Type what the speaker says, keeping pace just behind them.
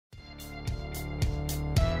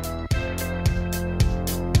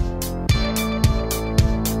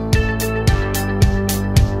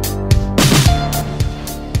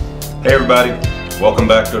Hey everybody, welcome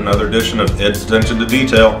back to another edition of Ed's Attention to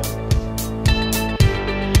Detail.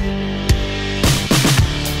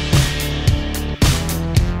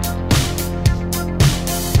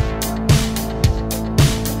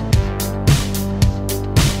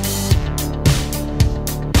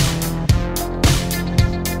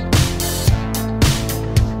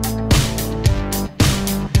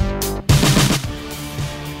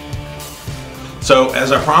 So,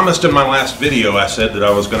 as I promised in my last video, I said that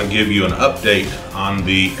I was going to give you an update on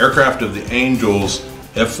the Aircraft of the Angels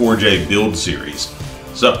F-4J build series.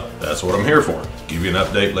 So, that's what I'm here for. Give you an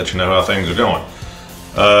update, let you know how things are going.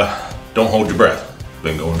 Don't hold your breath.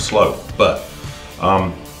 Been going slow. But,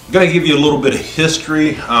 I'm going to give you a little bit of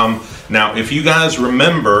history. Now, if you guys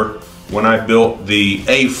remember when I built the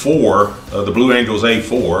A4, the Blue Angels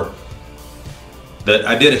A4, that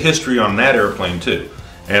I did a history on that airplane too.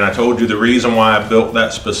 And I told you the reason why I built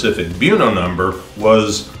that specific Buno number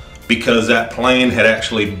was because that plane had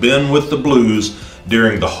actually been with the Blues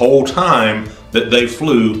during the whole time that they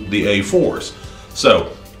flew the A4s.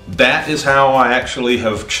 So that is how I actually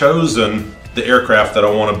have chosen the aircraft that I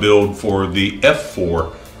want to build for the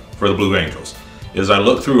F4 for the Blue Angels. Is I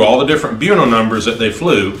looked through all the different Buno numbers that they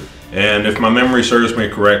flew, and if my memory serves me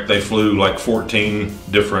correct, they flew like 14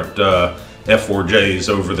 different F4Js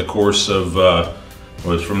over the course of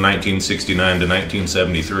was from 1969 to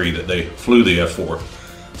 1973 that they flew the F4.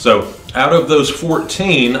 So out of those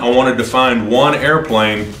 14, I wanted to find one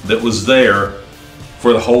airplane that was there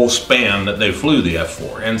for the whole span that they flew the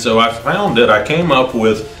F4. And so I found it. I came up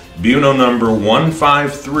with Buno number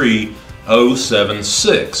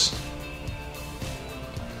 153076.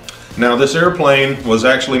 Now this airplane was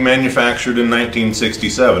actually manufactured in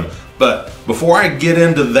 1967. But before I get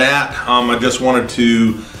into that, I just wanted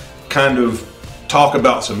to kind of talk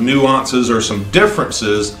about some nuances or some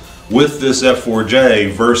differences with this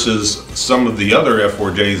F-4J versus some of the other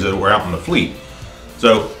F-4Js that were out in the fleet.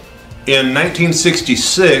 So in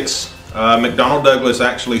 1966, McDonnell Douglas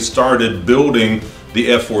actually started building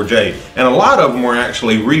the F-4J, and a lot of them were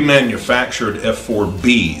actually remanufactured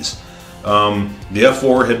F-4Bs. The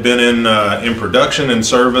F-4 had been in production and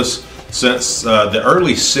service since the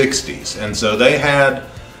early 60s, and so they had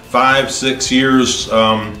 5-6 years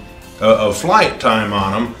of flight time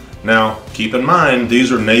on them. Now, keep in mind,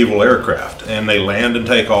 these are naval aircraft, and they land and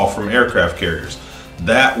take off from aircraft carriers.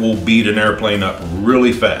 That will beat an airplane up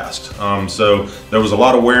really fast. So there was a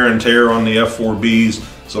lot of wear and tear on the F-4Bs.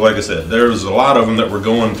 So like I said, there was a lot of them that were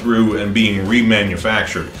going through and being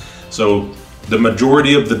remanufactured. So the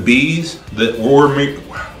majority of the Bs that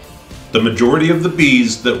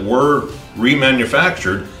were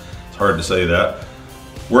remanufactured, it's hard to say that,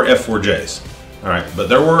 were F-4Js. All right, but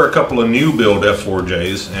there were a couple of new build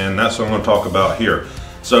F-4Js, and that's what I'm going to talk about here.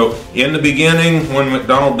 So in the beginning, when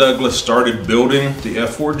McDonnell Douglas started building the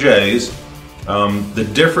F-4Js, the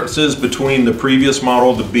differences between the previous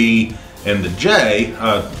model, the B and the J,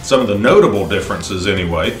 some of the notable differences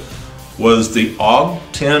anyway, was the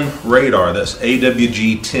AWG-10 radar. That's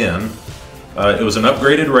AWG-10. It was an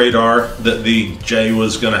upgraded radar that the J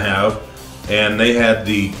was going to have, and they had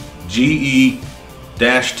the GE-10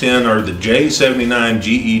 or the J79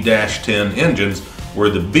 GE-10 engines, where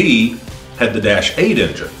the B had the -8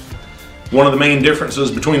 engine. One of the main differences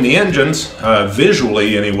between the engines,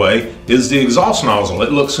 visually anyway, is the exhaust nozzle.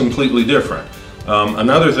 It looks completely different.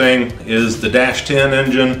 Another thing is the -10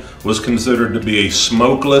 engine was considered to be a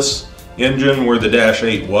smokeless engine, where the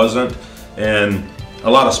 -8 wasn't, and a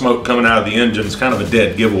lot of smoke coming out of the engine is kind of a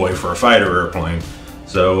dead giveaway for a fighter airplane.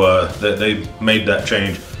 So they made that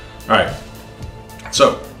change. All right.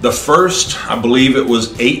 So the first, I believe it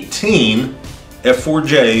was 18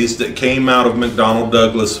 F-4Js that came out of McDonnell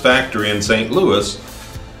Douglas factory in St. Louis,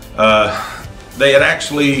 they had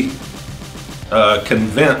actually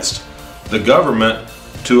convinced the government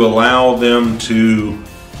to allow them to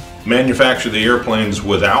manufacture the airplanes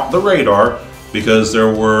without the radar, because there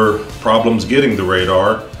were problems getting the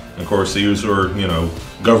radar. Of course, these were,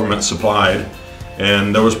 government supplied.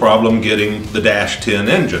 And there was problem getting the -10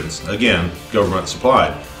 engines, again, government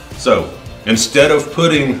supplied. So instead of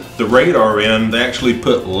putting the radar in, they actually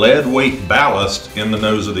put lead weight ballast in the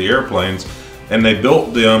nose of the airplanes, and they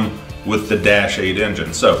built them with the -8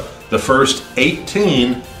 engine. So the first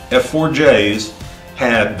 18 F-4Js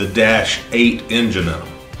had the -8 engine in them.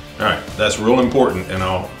 All right, that's real important, and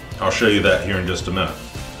I'll show you that here in just a minute.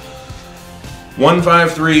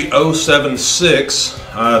 153076,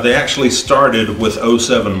 they actually started with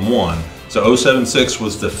 071. So 076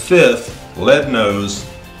 was the 5th lead nose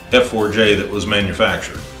F-4J that was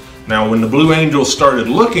manufactured. Now, when the Blue Angels started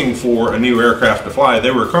looking for a new aircraft to fly,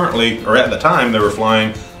 they were currently, or at the time, they were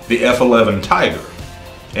flying the F-11 Tiger.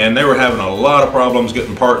 And they were having a lot of problems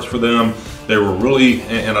getting parts for them. They were really,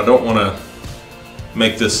 and I don't want to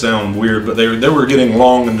make this sound weird, but they were getting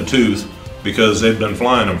long in the tooth because they'd been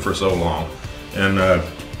flying them for so long. And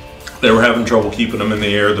they were having trouble keeping them in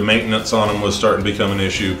the air. The maintenance on them was starting to become an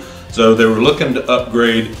issue. So they were looking to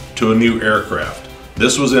upgrade to a new aircraft.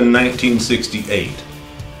 This was in 1968.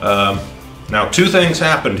 Now, two things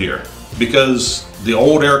happened here. Because the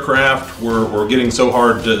old aircraft were getting so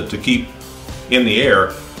hard to keep in the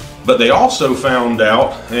air, but they also found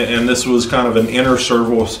out, and this was kind of an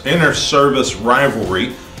inter-service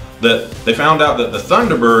rivalry, that they found out that the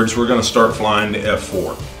Thunderbirds were going to start flying the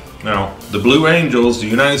F-4. Now, the Blue Angels, the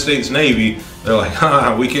United States Navy, they're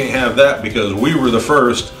like, we can't have that because we were the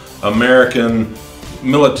first American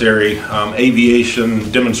military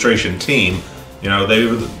aviation demonstration team. You know,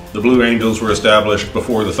 the Blue Angels were established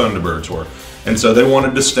before the Thunderbirds were. And so they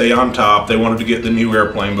wanted to stay on top. They wanted to get the new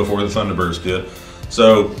airplane before the Thunderbirds did.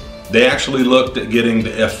 So they actually looked at getting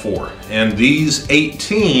the F-4. And these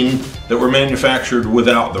 18 that were manufactured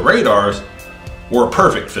without the radars were a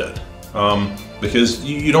perfect fit. Because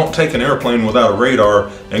you don't take an airplane without a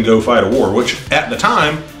radar and go fight a war, which at the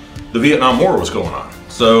time, the Vietnam War was going on.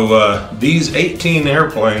 So these 18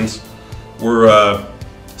 airplanes were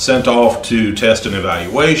sent off to test and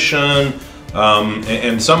evaluation,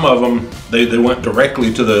 and some of them, they went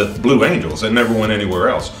directly to the Blue Angels. They never went anywhere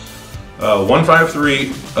else.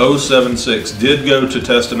 153076 did go to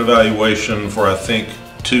test and evaluation for, I think,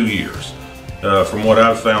 2 years, from what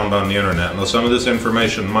I've found on the internet. Now, some of this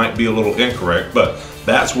information might be a little incorrect, but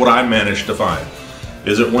that's what I managed to find,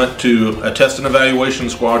 is it went to a test and evaluation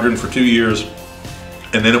squadron for 2 years,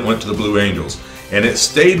 and then it went to the Blue Angels. And it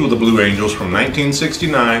stayed with the Blue Angels from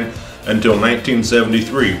 1969 until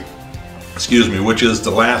 1973, excuse me, which is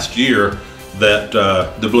the last year that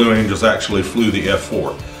the Blue Angels actually flew the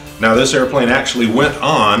F-4. Now, this airplane actually went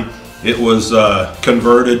on. It was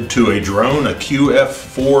converted to a drone, a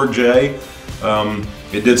F-4J.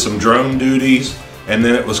 It did some drone duties, and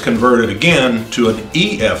then it was converted again to an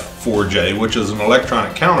F-4J, which is an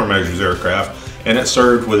electronic countermeasures aircraft, and it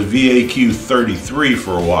served with VAQ-33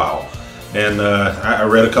 for a while. And I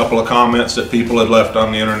read a couple of comments that people had left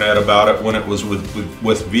on the internet about it when it was with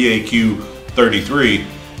VAQ-33.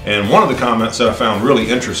 And one of the comments that I found really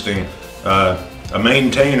interesting, a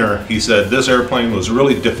maintainer, he said this airplane was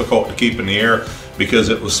really difficult to keep in the air because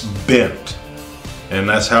it was bent. And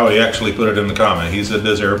that's how he actually put it in the comment. He said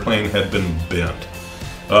this airplane had been bent.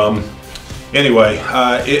 Anyway,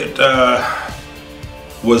 it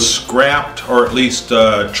was scrapped, or at least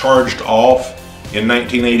charged off, in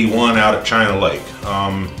 1981 out at China Lake.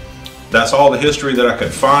 That's all the history that I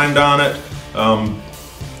could find on it.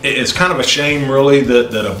 It's kind of a shame, really,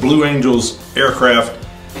 that a Blue Angels aircraft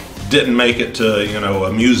didn't make it to, you know,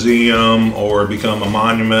 a museum or become a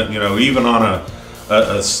monument, you know, even on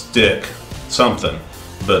a stick, something.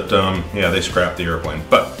 But yeah, they scrapped the airplane.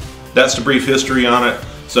 But that's the brief history on it.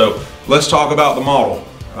 So let's talk about the model.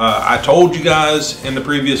 I told you guys in the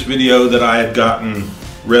previous video that I had gotten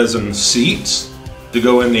resin seats to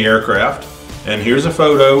go in the aircraft, and here's a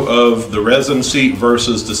photo of the resin seat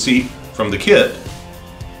versus the seat from the kit.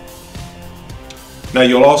 Now,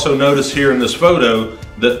 you'll also notice here in this photo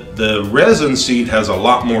that the resin seat has a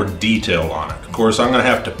lot more detail on it. Of course, I'm going to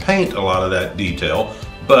have to paint a lot of that detail,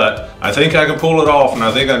 but I think I can pull it off, and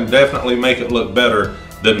I think I can definitely make it look better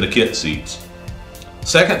than the kit seats.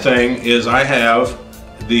 Second thing is I have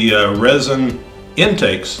the resin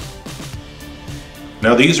intakes.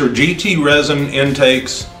 Now, these are GT resin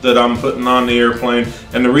intakes that I'm putting on the airplane,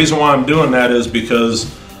 and the reason why I'm doing that is because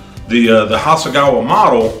the Hasegawa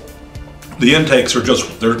model, the intakes are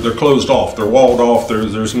just, they're closed off, they're walled off,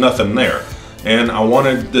 there's nothing there. And I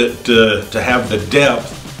wanted to have the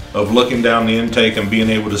depth of looking down the intake and being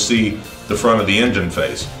able to see the front of the engine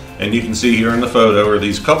face. And you can see here in the photo, or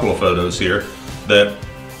these couple of photos here, that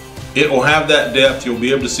it will have that depth. You'll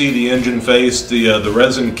be able to see the engine face. The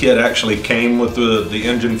resin kit actually came with the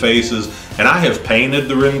engine faces, and I have painted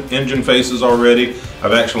the engine faces already.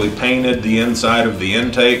 I've actually painted the inside of the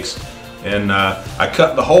intakes, and I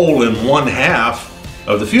cut the hole in 1/2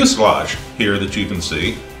 of the fuselage here that you can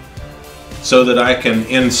see, so that I can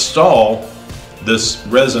install this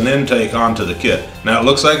resin intake onto the kit. Now, it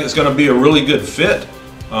looks like it's going to be a really good fit.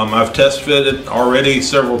 I've test fitted already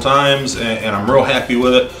several times, and I'm real happy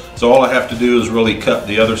with it. So all I have to do is really cut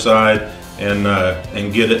the other side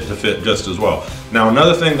and get it to fit just as well. Now,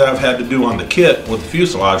 another thing that I've had to do on the kit with the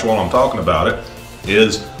fuselage while I'm talking about it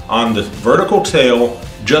is on the vertical tail,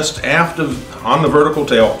 on the vertical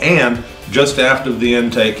tail and just after the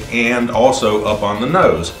intake, and also up on the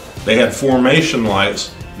nose. They had formation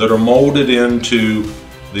lights that are molded into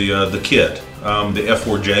the kit. The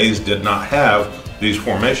F-4Js did not have these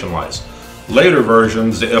formation lights. Later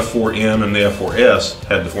versions, the F-4N and the F-4S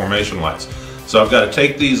had the formation lights. So I've got to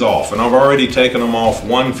take these off, and I've already taken them off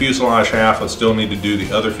one fuselage half. I still need to do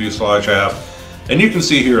the other fuselage half. And you can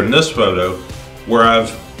see here in this photo where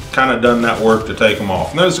I've kind of done that work to take them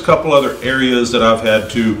off. And there's a couple other areas that I've had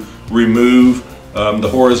to remove. The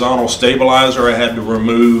horizontal stabilizer, I had to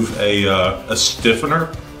remove a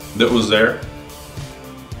stiffener that was there.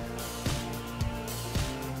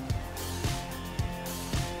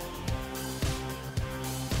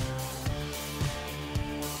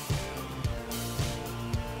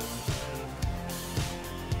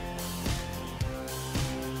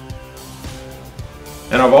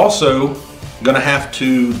 And I've also going to have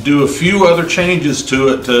to do a few other changes to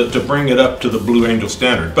it to bring it up to the Blue Angel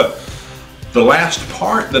standard. But the last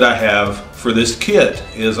part that I have for this kit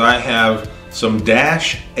is I have some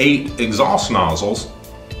 -8 exhaust nozzles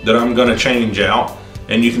that I'm going to change out.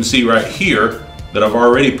 And you can see right here that I've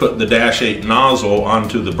already put the -8 nozzle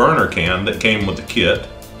onto the burner can that came with the kit.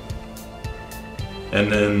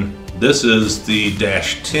 And then this is the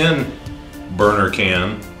 -10 burner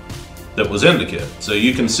can that was in the kit. So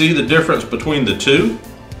you can see the difference between the two,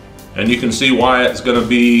 and you can see why it's going to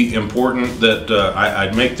be important that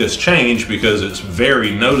I make this change, because it's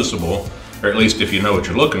very noticeable, or at least if you know what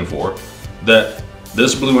you're looking for, that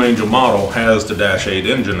this Blue Angel model has the -8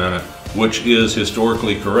 engine in it, which is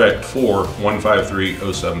historically correct for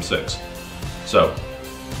 153076. So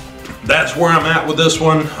that's where I'm at with this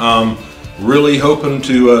one. Really hoping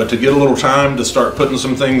to get a little time to start putting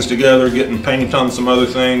some things together, getting paint on some other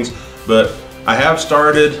things. But I have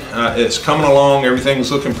started, it's coming along,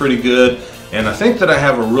 everything's looking pretty good, and I think that I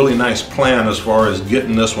have a really nice plan as far as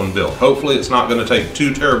getting this one built. Hopefully it's not going to take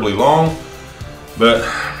too terribly long, but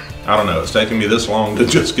I don't know, it's taken me this long to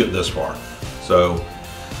just get this far. So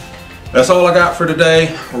that's all I got for today.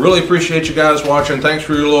 Really appreciate you guys watching. Thanks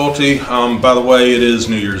for your loyalty. By the way, it is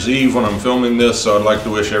New Year's Eve when I'm filming this, so I'd like to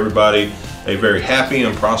wish everybody a very happy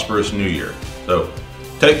and prosperous New Year. So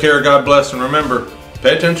take care, God bless, and remember,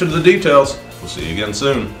 pay attention to the details. We'll see you again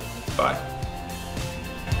soon. Bye.